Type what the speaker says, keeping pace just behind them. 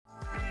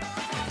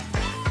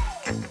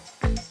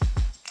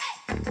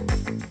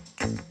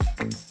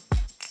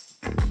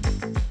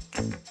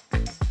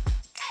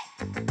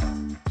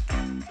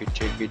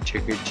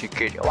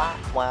chicken. Wow,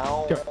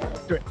 wow.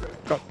 Do it.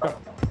 Go.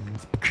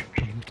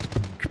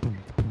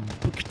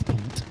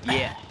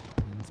 Yeah.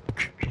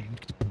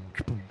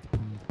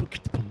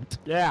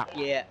 Yeah.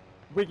 Yeah.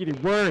 Wiggity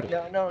word.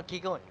 No,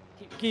 keep going.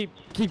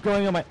 Keep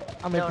going on my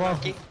No, balls.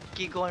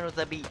 keep going with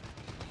the beat.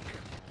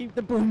 Keep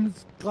the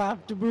booms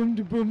clap to boom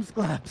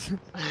claps.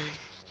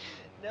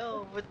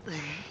 No, but the...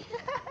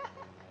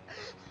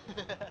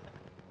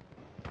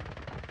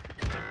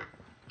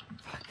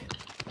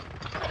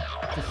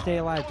 Just stay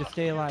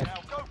alive.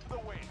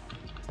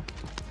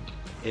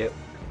 Yep.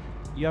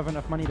 You have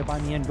enough money to buy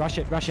me in. Rush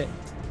it.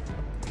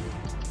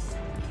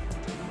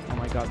 Oh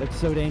my god, that's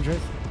so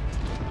dangerous.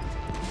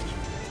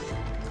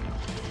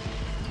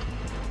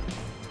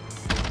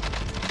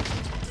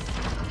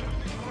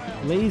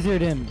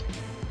 Lasered him.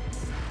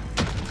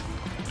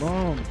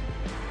 Boom.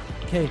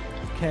 Okay.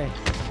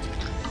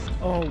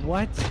 Oh,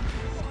 what?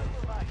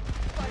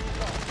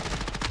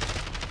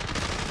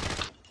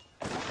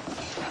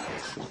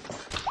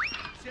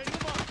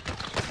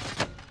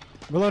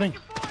 Reloading.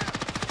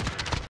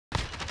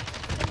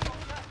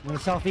 I'm gonna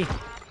selfie.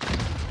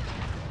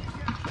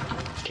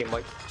 Okay,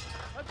 Mike.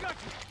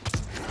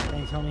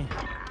 Thanks, homie.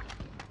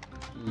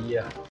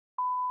 Yeah.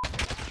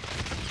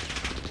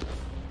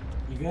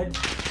 You good?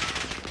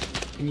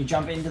 Can you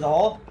jump into the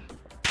hole?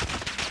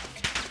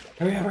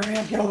 Hurry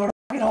up, get over the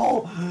fucking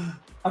hole!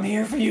 I'm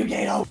here for you,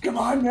 Gato! Come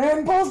on,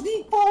 man! Balls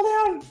deep, fall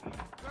down!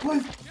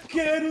 Let's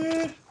get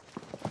it!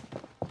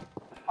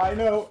 I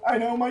know,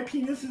 my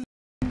penis is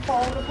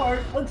falling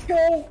apart. Let's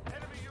go!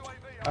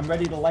 I'm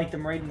ready to light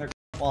them right in their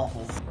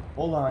waffles.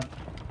 Hold on.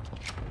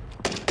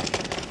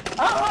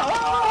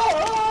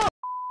 Ah!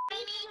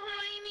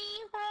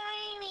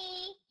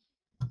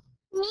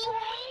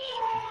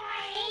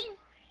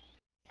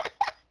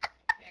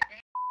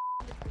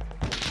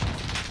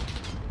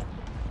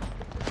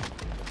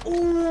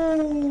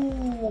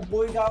 Ooh,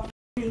 boy got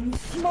f***ing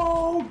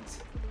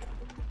smoked!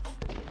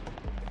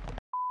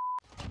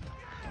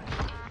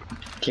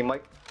 Team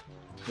Mike?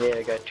 Yeah,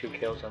 I got 2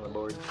 kills on the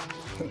board.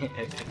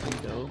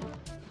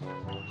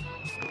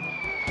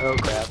 Oh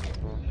crap.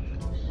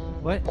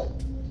 What?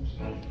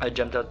 I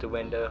jumped out the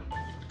window.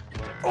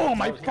 Oh,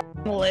 my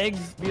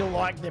legs feel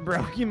like they're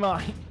broken,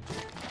 mate.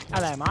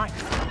 Hello, mate.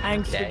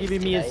 Thanks for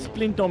giving me a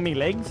splint on me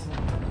legs.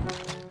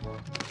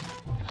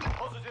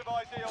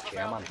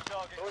 Come on.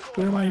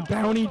 Where are my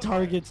bounty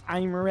targets?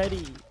 I'm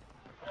ready.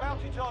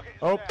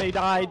 Oh, they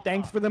died.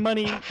 Thanks for the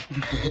money.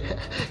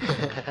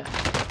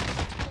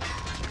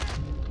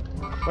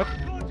 What?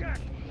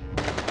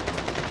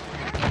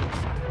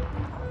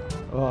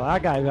 Oh,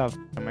 that guy got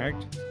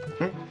marked.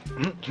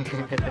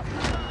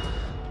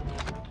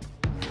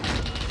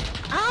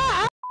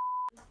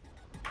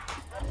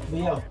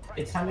 Leo,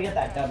 it's time to get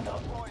that done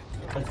though.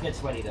 Let's get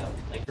sweaty though,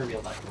 like for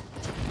real though.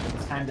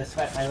 It's time to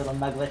sweat my little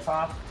nuggets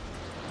off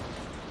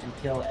and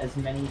kill as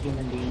many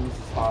human beings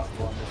as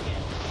possible in this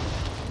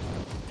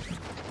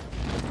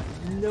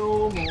game.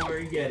 No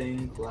more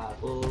getting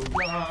clapple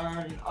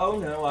done. Oh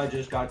no, I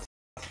just got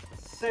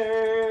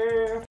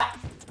surf.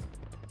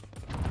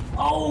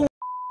 Oh!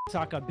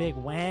 Suck a big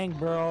wang,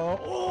 bro.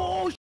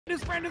 Oh, shit,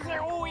 his friend is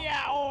there. Oh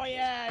yeah.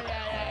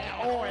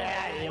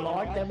 You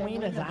like them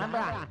wieners, huh,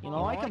 bro? You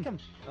like them?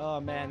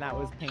 Oh man, that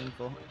was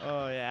painful.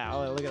 Oh yeah.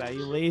 Oh, look at that.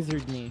 You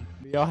lasered me.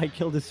 Yo, I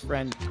killed his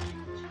friend.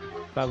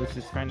 If I was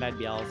his friend, I'd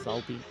be all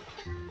salty.